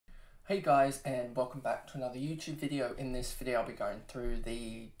Hey guys, and welcome back to another YouTube video. In this video I'll be going through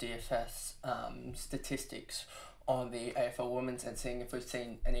the DFS statistics on the AFL Women's and seeing if we've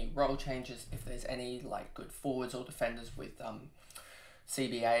seen any role changes, if there's any like good forwards or defenders with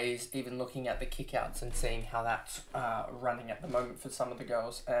CBAs, even looking at the kickouts and seeing how that's running at the moment for some of the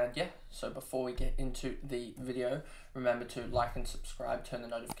girls. And yeah, so before we get into the video, remember to like and subscribe, turn the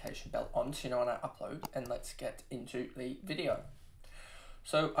notification bell on so you know when I upload, and let's get into the video.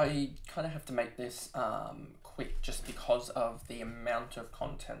 So I kind of have to make this quick just because of the amount of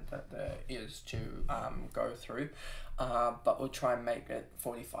content that there is to go through, but we'll try and make it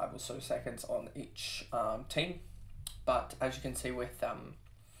 45 or so seconds on each team. But as you can see with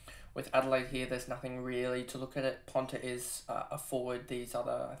Adelaide here, there's nothing really to look at it. Ponta is a forward. These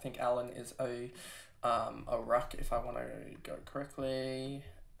other, I think Allen is a ruck, if I want to go correctly.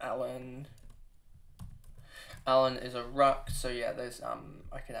 Allen is a ruck, so yeah, there's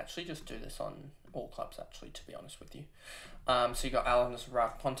I can actually just do this on all clubs actually, to be honest with you. So you got Allen as a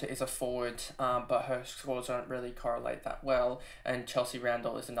ruck, Ponta is a forward, but her scores don't really correlate that well, and Chelsea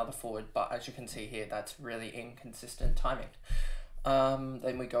Randall is another forward, but as you can see here, that's really inconsistent timing.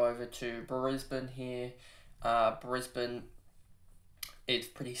 Then we go over to Brisbane here. Brisbane, it's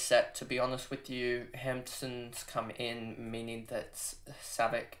pretty set, to be honest with you. Hampson's come in, meaning that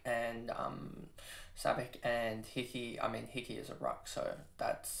Savic and Hickey, Hickey is a ruck, so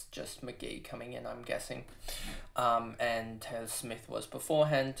that's just McGee coming in, I'm guessing. And Smith was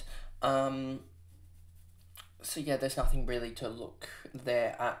beforehand. So yeah, there's nothing really to look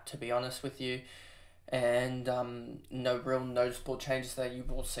there at, to be honest with you. And no real noticeable changes there. You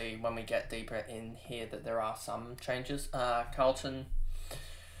will see when we get deeper in here that there are some changes. Carlton,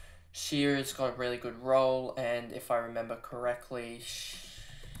 Shearer's got a really good role, and if I remember correctly,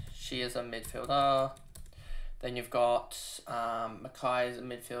 she is a midfielder. Then you've got Mackay is a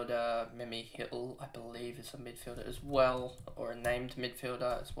midfielder. Mimi Hill, I believe, is a midfielder as well, or a named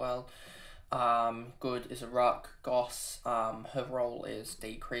midfielder as well. Good is a ruck. Goss, her role is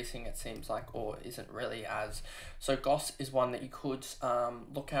decreasing, it seems like, or isn't really as. So Goss is one that you could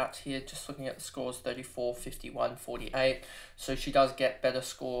look at here, just looking at the scores, 34, 51, 48. So she does get better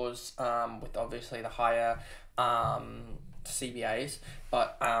scores with obviously the higher CBAs,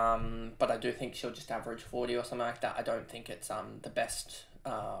 but I do think she'll just average 40 or something like that. I don't think it's the best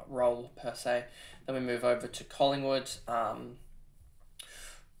role per se. Then we move over to Collingwood.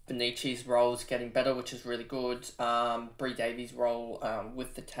 Bonici's role is getting better, which is really good. Bree Davies' role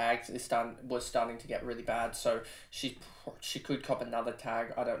with the tags was starting to get really bad, so she could cop another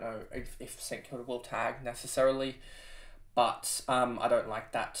tag. I don't know if St Kilda will tag necessarily, but I don't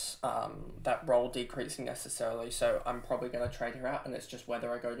like that role decreasing necessarily, so I'm probably going to trade her out, and it's just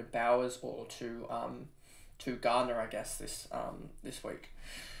whether I go to Bowers or to Gardner, I guess, this week.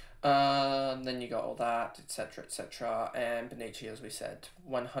 Then you got all that, etc, etc, and Bonici, as we said,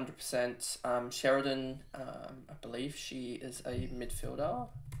 100%. Sheridan, I believe she is a midfielder.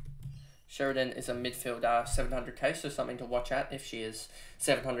 Sheridan is a midfielder, 700k, so something to watch at if she is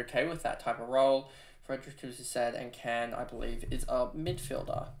 700k with that type of role. Frederick, as you said, and Can, I believe, is a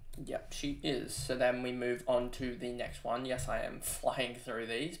midfielder. Yep, she is. So then we move on to the next one. Yes, I am flying through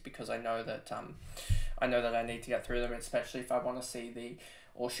these because I know that I need to get through them, especially if I want to see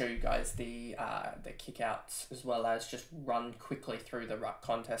or show you guys the kickouts, as well as just run quickly through the ruck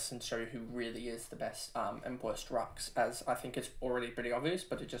contests and show you who really is the best and worst rucks, as I think it's already pretty obvious,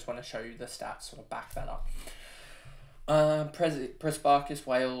 but I just want to show you the stats sort of back that up. Pressbarkis,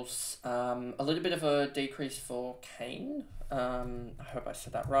 Wales, a little bit of a decrease for Kane. I hope I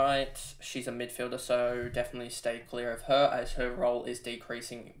said that right. She's a midfielder, so definitely stay clear of her, as her role is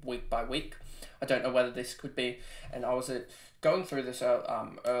decreasing week by week. I don't know whether this could be, and I was going through this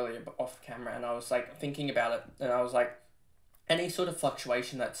earlier off camera, and I was like thinking about it, and I was like, any sort of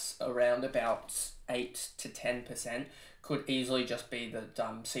fluctuation that's around about 8 to 10% could easily just be that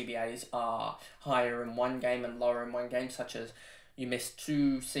CBAs are higher in one game and lower in one game, such as you miss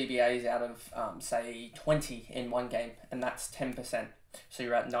 2 CBAs out of, say, 20 in one game, and that's 10%. So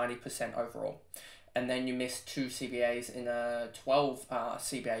you're at 90% overall. And then you miss 2 CBAs in a 12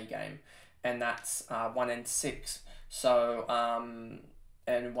 CBA game, and that's 1 in 6. So,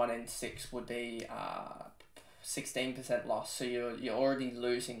 and 1 in 6 would be 16% loss. So you're already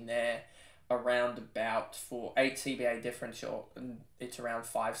losing there around about, for 8 CBA difference, it's around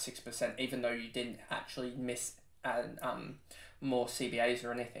 5-6%, even though you didn't actually miss more CBAs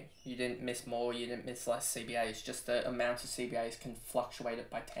or anything. You didn't miss more, you didn't miss less CBAs, just the amount of CBAs can fluctuate it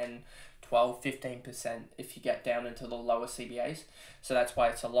by 10, 12, 15% if you get down into the lower CBAs. So that's why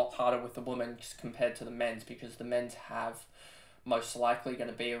it's a lot harder with the women compared to the men's, because the men's have most likely going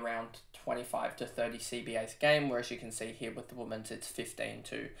to be around 25 to 30 CBAs a game, whereas you can see here with the women's it's 15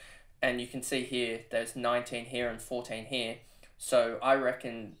 too. And you can see here there's 19 here and 14 here. So I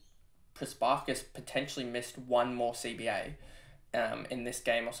reckon Prasparkas potentially missed one more CBA in this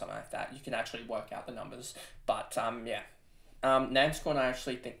game or something like that. You can actually work out the numbers. But yeah. Nanscorn, I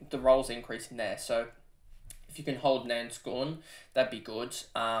actually think the role's increasing there. So if you can hold Nanscorn, that'd be good.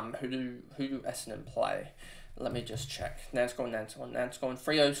 Who do Essendon play? Let me just check. Nanscorn,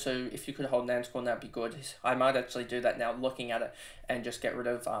 Freo. So if you could hold Nanscorn, that'd be good. I might actually do that now, looking at it, and just get rid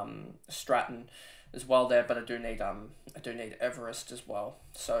of Stratton as well there. But I do need Everest as well.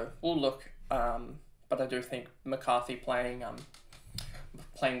 So we'll look. But I do think McCarthy playing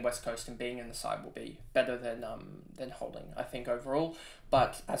West Coast and being in the side will be better than holding, I think, overall.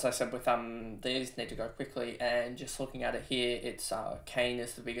 But as I said, with these need to go quickly, and just looking at it here, it's Kane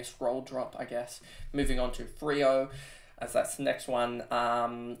is the biggest roll drop, I guess. Moving on to Freo, as that's the next one,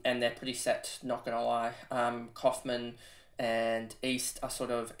 and they're pretty set, not gonna lie. Kaufman and East are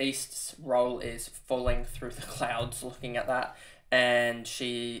East's role is falling through the clouds, looking at that, and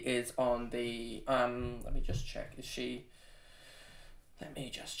she is on the let me just check,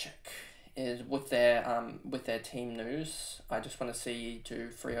 is with their team news. I just want to see, do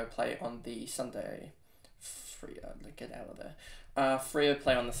Freo play on the Sunday? Get out of there. Freo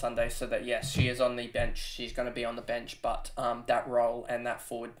play on the Sunday, so that yes, she is on the bench. She's going to be on the bench, but that role and that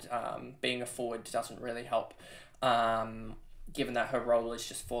forward, being a forward doesn't really help, given that her role is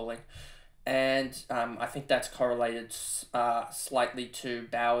just falling. And I think that's correlated slightly to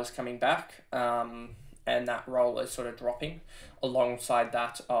Bowers coming back, and that role is sort of dropping alongside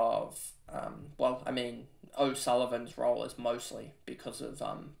that of, O'Sullivan's role is mostly because of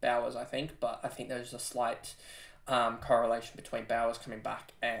Bowers, I think, but I think there's a slight correlation between Bowers coming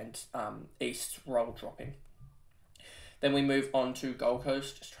back and East's role dropping. Then we move on to Gold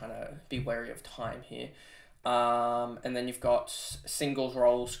Coast, just trying to be wary of time here. And then you've got Singles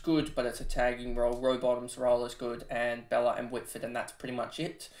roles, good, but it's a tagging role. Rowbottom's role is good, and Bella and Whitford, and that's pretty much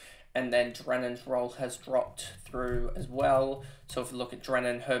it. And then Drennan's role has dropped through as well. So if you look at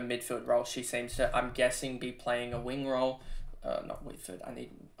Drennan, her midfield role, she seems to, I'm guessing, be playing a wing role. Not Whitford, I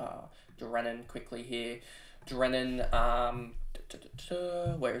need Drennan quickly here. Drennan,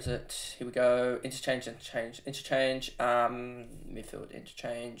 where is it? Here we go. Interchange, midfield,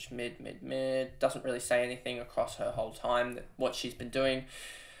 interchange, mid. Doesn't really say anything across her whole time, what she's been doing.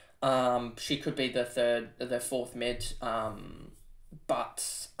 She could be the fourth mid,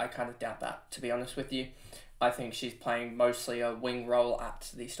 but I kind of doubt that, to be honest with you. I think she's playing mostly a wing role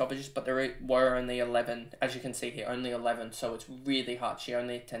at the stoppages, but there were only 11, as you can see here, only 11, so it's really hard. She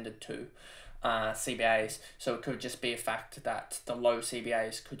only attended 2 CBAs, so it could just be a fact that the low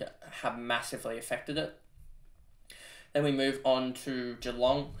CBAs could have massively affected it. Then we move on to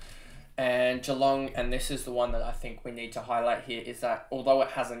Geelong, and this is the one that I think we need to highlight here, is that although it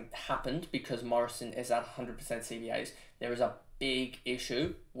hasn't happened because Morrison is at 100% CBAs, there is a big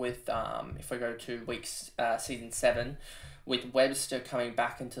issue with, if we go to season 7, with Webster coming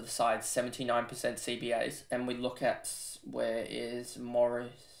back into the side, 79% CBAs, and we look at where is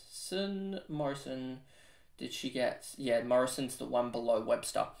Morrison, did she get, yeah, Morrison's the one below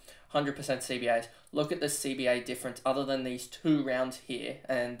Webster, 100% CBAs. Look at the CBA difference other than these 2 rounds here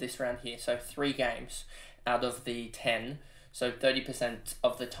and this round here, so 3 games out of the 10, so 30%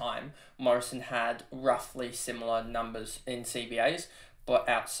 of the time, Morrison had roughly similar numbers in CBAs, but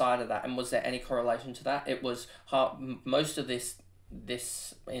outside of that, and was there any correlation to that? It was most of this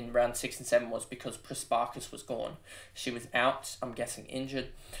in round 6 and 7 was because Prasparkas was gone. She was out, I'm guessing injured,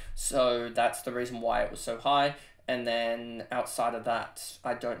 so that's the reason why it was so high. And then outside of that,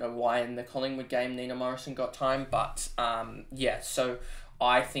 I don't know why in the Collingwood game Nina Morrison got time, but yeah, so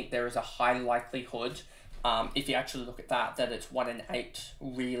I think there is a high likelihood, if you actually look at that it's 1 in 8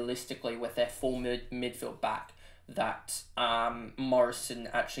 realistically with their full midfield back, that Morrison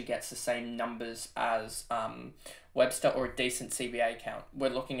actually gets the same numbers as Webster, or a decent CBA count. We're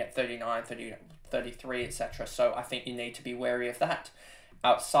looking at 39, 30, 33, etc. So I think you need to be wary of that.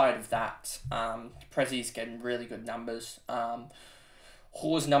 Outside of that, Prezzi's getting really good numbers.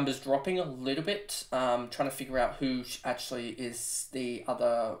 Hoare's numbers dropping a little bit. Trying to figure out who actually is the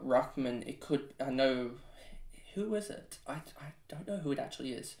other ruckman. It could, I know, who is it? I don't know who it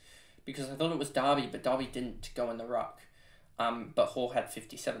actually is, because I thought it was Darby, but Darby didn't go in the ruck. But Hoare had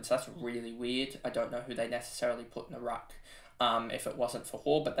 57, so that's really weird. I don't know who they necessarily put in the ruck if it wasn't for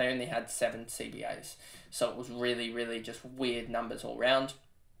Hoare, but they only had 7 CBAs. So it was really, really just weird numbers all round.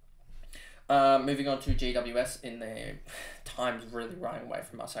 Moving on to GWS, in the time's really running away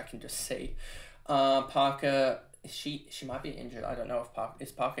from us, I can just see. Parker, she might be injured. I don't know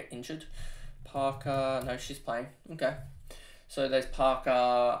if Parker injured. Parker, no, she's playing. Okay. So there's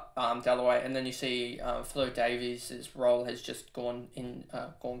Parker, Dalloway, and then you see Flo Davies' role has just gone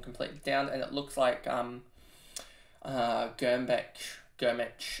completely down, and it looks like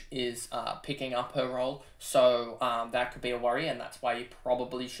Gurmich is picking up her role. So that could be a worry, and that's why you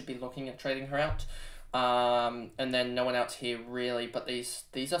probably should be looking at trading her out. And then no one else here really, but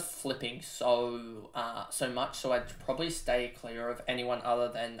these are flipping so much, so I'd probably stay clear of anyone other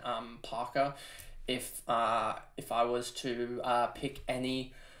than Parker if I was to pick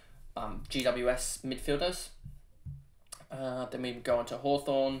any GWS midfielders. Then we go on to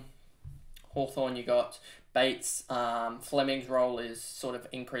Hawthorn. You got Bates. Fleming's role is sort of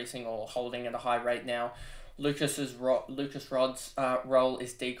increasing or holding at a high rate now. Lucas Rod's role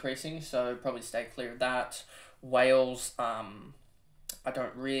is decreasing, so probably stay clear of that. Wales, I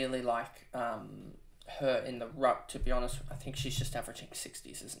don't really like her in the ruck, to be honest. I think she's just averaging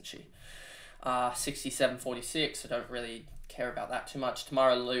 60s, isn't she? 67-46, I don't really care about that too much.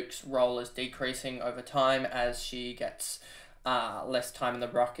 Tamara Luke's role is decreasing over time as she gets less time in the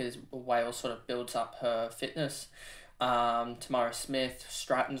ruck as Wales sort of builds up her fitness. Tamara Smith,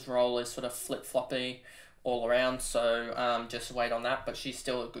 Stratton's role is sort of flip-floppy all around, so just wait on that, but she's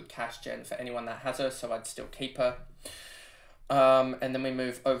still a good cash gen for anyone that has her, so I'd still keep her. And then we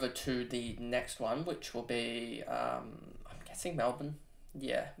move over to the next one, which will be, I'm guessing Melbourne.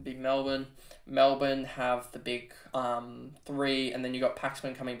 Yeah, be Melbourne. Melbourne have the big 3, and then you got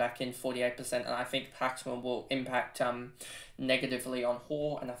Paxman coming back in 48%, and I think Paxman will impact negatively on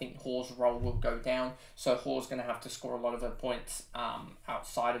Hoare, and I think Hoare's role will go down. So Hoare's going to have to score a lot of her points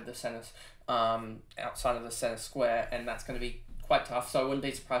outside of the centre square, and that's going to be quite tough. So I wouldn't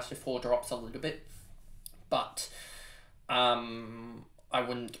be surprised if Hoare drops a little bit, but I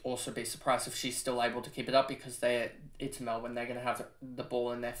wouldn't also be surprised if she's still able to keep it up because it's Melbourne. They're going to have the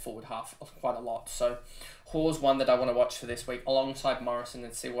ball in their forward half quite a lot. So Hoare's one that I want to watch for this week alongside Morrison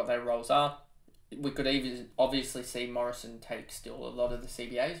and see what their roles are. We could even obviously see Morrison take still a lot of the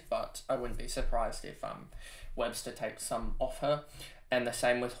CBAs, but I wouldn't be surprised if Webster takes some off her. And the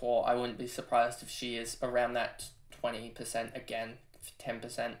same with Hoare. I wouldn't be surprised if she is around that 20% again,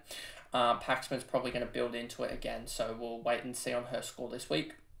 10%. Paxman's probably going to build into it again, so we'll wait and see on her score this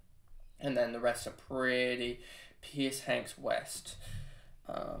week. And then the rest are pretty... Pierce, Hanks, West.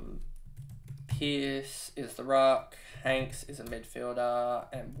 Pierce is the ruck, Hanks is a midfielder,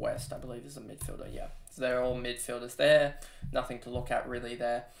 and West, I believe, is a midfielder, yeah. So they're all midfielders there. Nothing to look at really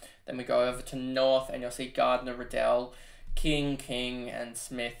there. Then we go over to North, and you'll see Gardner, Riddell, King, and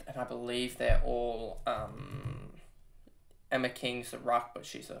Smith, and I believe they're all... Emma King's the ruck, but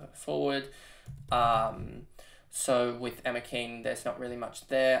she's a forward. So with Emma King, there's not really much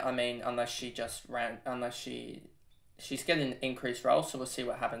there. I mean, she's getting an increased role, so we'll see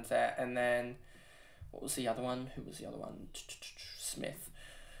what happens there. And then, what was the other one? Who was the other one?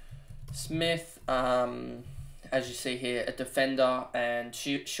 Smith, as you see here, a defender, and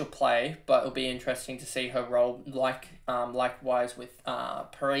she'll play, but it'll be interesting to see her role. Likewise with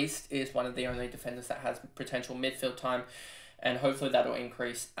Priest is one of the only defenders that has potential midfield time. And hopefully that'll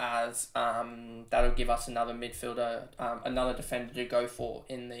increase as that'll give us another midfielder, another defender to go for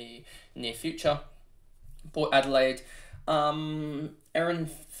in the near future. Port Adelaide, Erin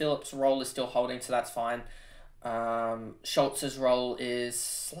Phillips' role is still holding, so that's fine. Schultz's role is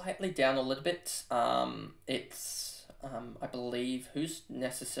slightly down a little bit. It's I believe who's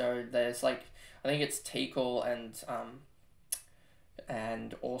necessary. There's I think it's Teakle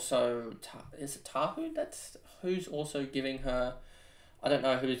and also is it Tahu who's also giving her. I don't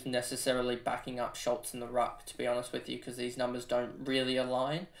know who's necessarily backing up Schultz in the ruck, to be honest with you, because these numbers don't really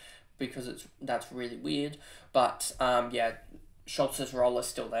align, because that's really weird. But yeah, Schultz's role is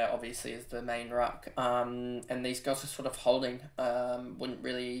still there, obviously, as the main ruck. And these guys are sort of holding. Wouldn't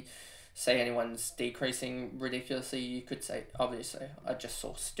really say anyone's decreasing ridiculously. You could say, obviously, I just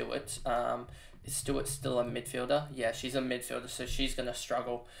saw Stewart. Is Stewart still a midfielder? Yeah, she's a midfielder, so she's going to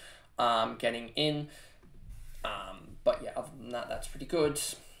struggle getting in. But yeah, other than that, that's pretty good.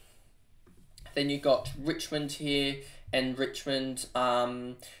 Then you got Richmond here, and Richmond,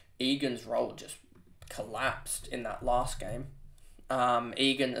 Egan's role just collapsed in that last game.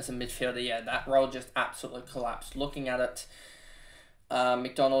 Egan as a midfielder, yeah, that role just absolutely collapsed. Looking at it,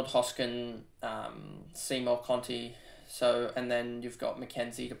 McDonald, Hoskin, Seymour, Conti. So, and then you've got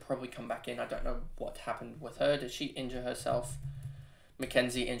Mackenzie to probably come back in. I don't know what happened with her. Did she injure herself?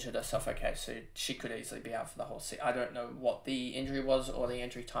 Mackenzie injured herself. Okay, so she could easily be out for the whole season. I don't know what the injury was or the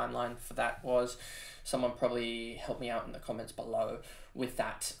injury timeline for that was. Someone probably help me out in the comments below with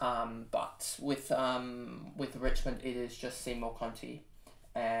that. But with Richmond, it is just Seymour Conti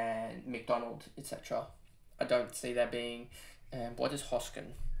and McDonald, etc. I don't see there being. What is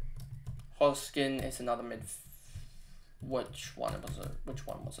Hoskin? Hoskin is another mid. Which one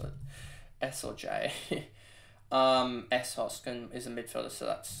was it? S or J? S Hoskin is a midfielder, so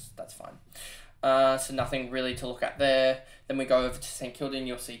that's fine. So nothing really to look at there. Then we go over to St Kilda.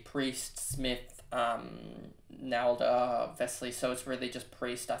 You'll see Priest, Smith, Nalda, Vesley. So it's really just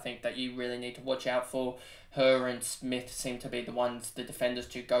Priest, I think, that you really need to watch out for. Her and Smith seem to be the defenders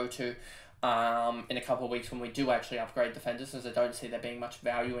to go to in a couple of weeks when we do actually upgrade defenders, as I don't see there being much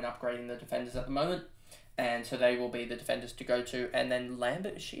value in upgrading the defenders at the moment. And so they will be the defenders to go to. And then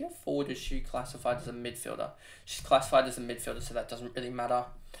Lambert, is she a forward? Is she classified as a midfielder? She's classified as a midfielder, so that doesn't really matter.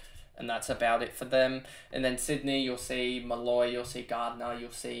 And that's about it for them. And then Sydney, you'll see Malloy, you'll see Gardner,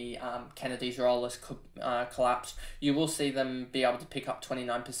 you'll see Kennedy's role has collapsed. You will see them be able to pick up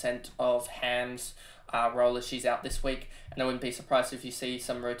 29% of Ham's role as she's out this week. And I wouldn't be surprised if you see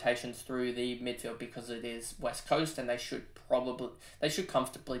some rotations through the midfield, because it is West Coast and they should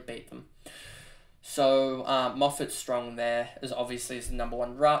comfortably beat them. So Moffat's strong there, as obviously is the number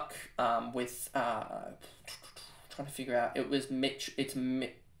one ruck, with trying to figure out, it was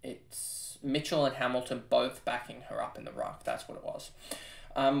it's Mitchell and Hamilton both backing her up in the ruck. That's what it was.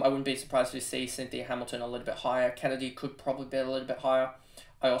 I wouldn't be surprised to see Cynthia Hamilton a little bit higher. Kennedy could probably be a little bit higher.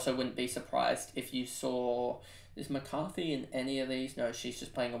 I also wouldn't be surprised if you saw, is McCarthy in any of these? No, she's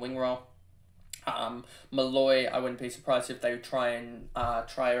just playing a wing role. Malloy, I wouldn't be surprised if they would try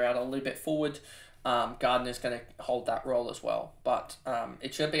her out a little bit forward. Gardner's going to hold that role as well. But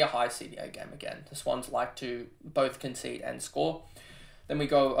it should be a high CDA game again. The Swans like to both concede and score. Then we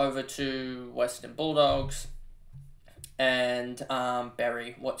go over to Western Bulldogs. And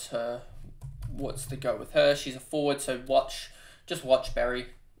Berry, what's the go with her? She's a forward, so just watch Berry,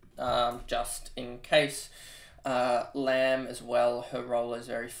 just in case. Lamb as well, her role is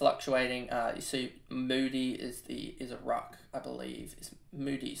very fluctuating. You see Moody is a ruck, I believe.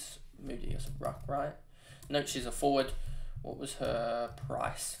 Moody is a ruck, right? No, she's a forward. What was her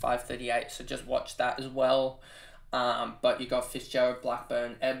price? 538. So just watch that as well. But you got Fitzgerald,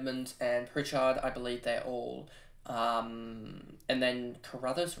 Blackburn, Edmonds, and Pritchard. I believe they're all. And then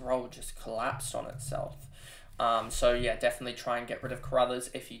Carruthers' role just collapsed on itself. So yeah, definitely try and get rid of Carruthers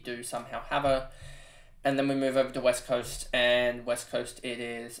if you do somehow have her. And then we move over to West Coast, and West Coast it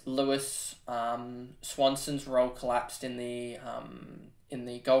is Lewis. Swanson's role collapsed in the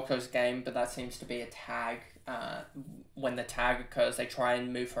Gold Coast game, but that seems to be a tag. When the tag occurs, they try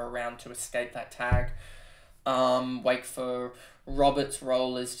and move her around to escape that tag. Wait for Roberts'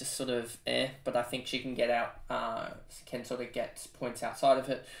 role is just sort of but I think she can get out, can sort of get points outside of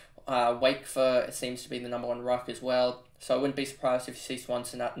it. Wakefer, it seems to be the number one ruck as well, so I wouldn't be surprised if you see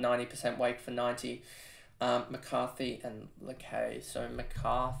Swanson at 90%, Wakefer 90%. McCarthy and LeKay. So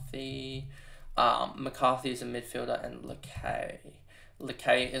McCarthy is a midfielder, and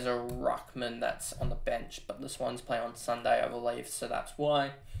LeKay is a ruckman that's on the bench, but the Swans play on Sunday, I believe, so that's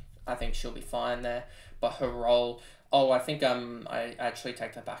why. I think she'll be fine there. But her role, I think I actually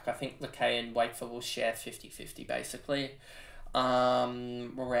take that back. I think LeKay and Wakefer will share 50-50 basically.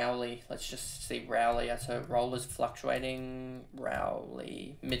 Rowley, let's just see Rowley as her role is fluctuating.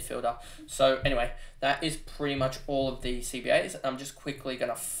 Rowley, midfielder. So anyway, that is pretty much all of the CBAs. I'm just quickly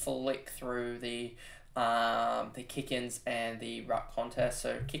gonna flick through the kick-ins and the ruck contest.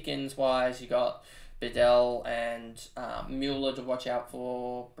 So kick-ins wise, you got Biddell and Mueller to watch out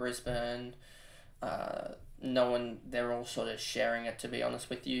for. Brisbane, no one, they're all sort of sharing it, to be honest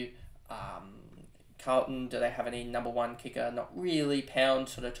with you. Carlton, do they have any number one kicker? Not really. Pound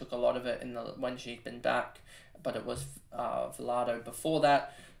sort of took a lot of it when she's been back, but it was Velado before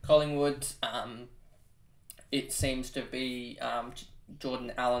that. Collingwood, it seems to be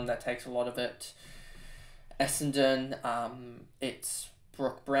Jordan Allen that takes a lot of it. Essendon, it's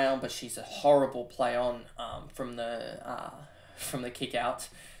Brooke Brown, but she's a horrible play on from the kick out,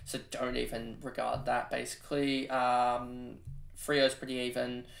 so don't even regard that basically. Freo's pretty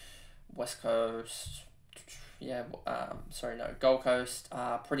even. West Coast, Gold Coast,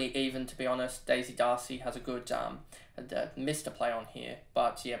 pretty even, to be honest. Daisy Darcy has a good, missed a play on here,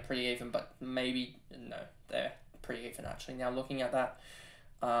 but yeah, pretty even, but maybe, no, they're pretty even actually, now looking at that.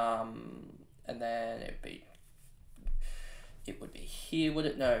 And then it would be here, would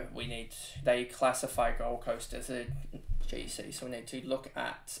it? No, they classify Gold Coast as a GC, so we need to look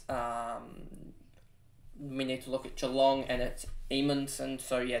at, Geelong, and it's Eamonson.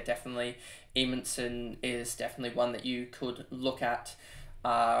 So yeah, definitely Eamonson is definitely one that you could look at.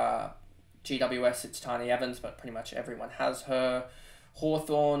 GWS, it's Tiny Evans, but pretty much everyone has her.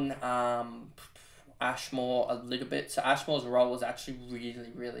 Hawthorn, Ashmore a little bit. So Ashmore's role was actually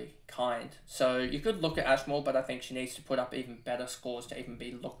really, really kind. So you could look at Ashmore, but I think she needs to put up even better scores to even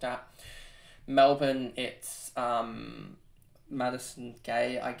be looked at. Melbourne, it's Madison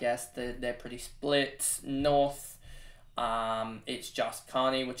Gay, I guess. They're pretty split. North, it's just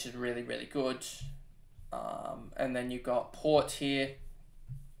Carney, which is really, really good. And then you've got Port here.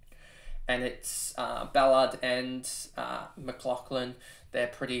 And it's Ballard and McLaughlin. They're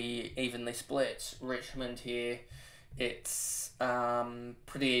pretty evenly split. Richmond here, it's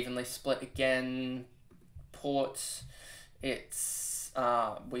pretty evenly split again. Port, it's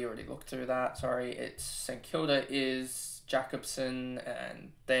we already looked through that. Sorry, it's St Kilda is Jacobson,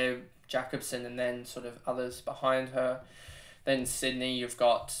 and they're Jacobson, and then sort of others behind her. Then Sydney, you've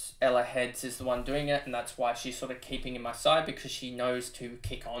got Ella Heads is the one doing it, and that's why she's sort of keeping in my side, because she knows to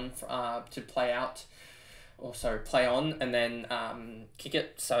kick on, to play out, or sorry, play on, and then kick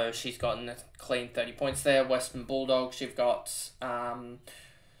it. So she's gotten a clean 30 points there. Western Bulldogs, you've got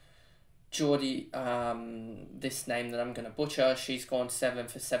Geordie, this name that I'm going to butcher, she's gone 7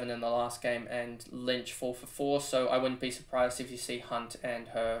 for 7 in the last game, and Lynch 4 for 4, so I wouldn't be surprised if you see Hunt and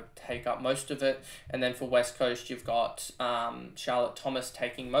her take up most of it. And then for West Coast, you've got Charlotte Thomas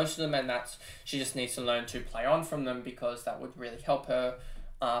taking most of them, and that's, she just needs to learn to play on from them, because that would really help her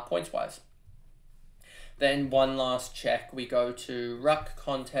points-wise. Then one last check, we go to ruck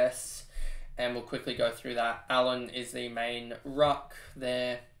contests, and we'll quickly go through that. Allen is the main ruck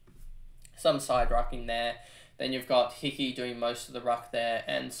there. Some side rucking there. Then you've got Hickey doing most of the ruck there,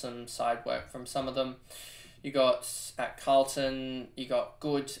 and some side work from some of them. You got at Carlton, you got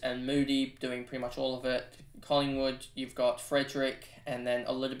Good and Moody doing pretty much all of it. Collingwood, you've got Frederick, and then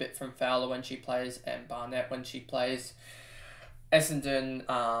a little bit from Fowler when she plays, and Barnett when she plays. Essendon,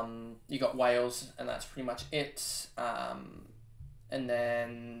 you got Wales, and that's pretty much it. And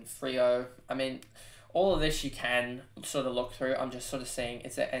then Freo, I mean, all of this you can sort of look through. I'm just sort of seeing,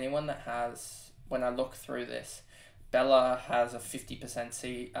 is there anyone that has, when I look through this, Bella has a 50%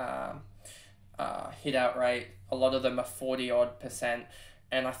 hit out rate. A lot of them are 40-odd%.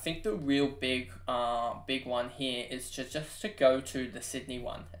 And I think the real big one here is just to go to the Sydney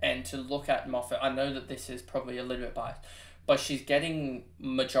one and to look at Moffat. I know that this is probably a little bit biased, but she's getting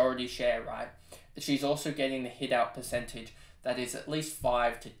majority share, right? She's also getting the hit out percentage that is at least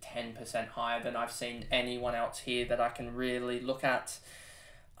 5 to 10% higher than I've seen anyone else here that I can really look at.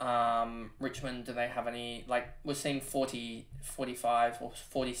 Richmond, do they have any, like, we're seeing 40, 45 or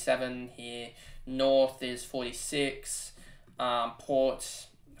 47 here. North is 46, Port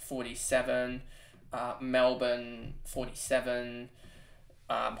 47, Melbourne 47,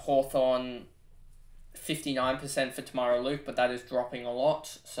 Hawthorn 59% for Tamara Luke, but that is dropping a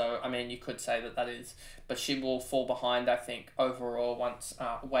lot. So, I mean, you could say that is, but she will fall behind, I think, overall once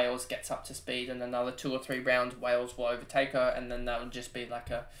Wales gets up to speed, and another 2 or 3 rounds, Wales will overtake her, and then that would just be like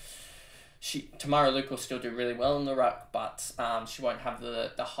Tamara Luke will still do really well in the ruck, but she won't have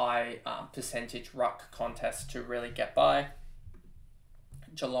the high percentage ruck contest to really get by.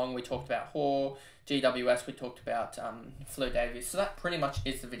 Geelong, we talked about Hoare. GWS, we talked about Flo Davies. So that pretty much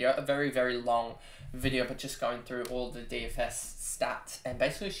is the video. A very, very long video, but just going through all the DFS stats and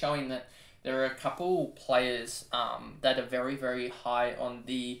basically showing that there are a couple players that are very, very high on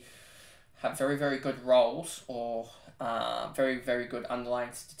have very, very good roles, or very, very good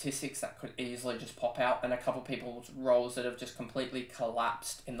underlying statistics that could easily just pop out, and a couple people's roles that have just completely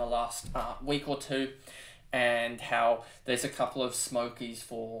collapsed in the last week or two. And how there's a couple of smokies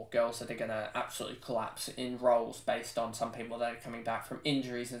for girls that are going to absolutely collapse in roles based on some people that are coming back from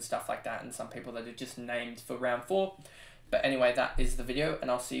injuries and stuff like that, and some people that are just named for round 4. But anyway, that is the video, and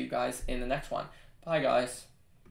I'll see you guys in the next one. Bye, guys.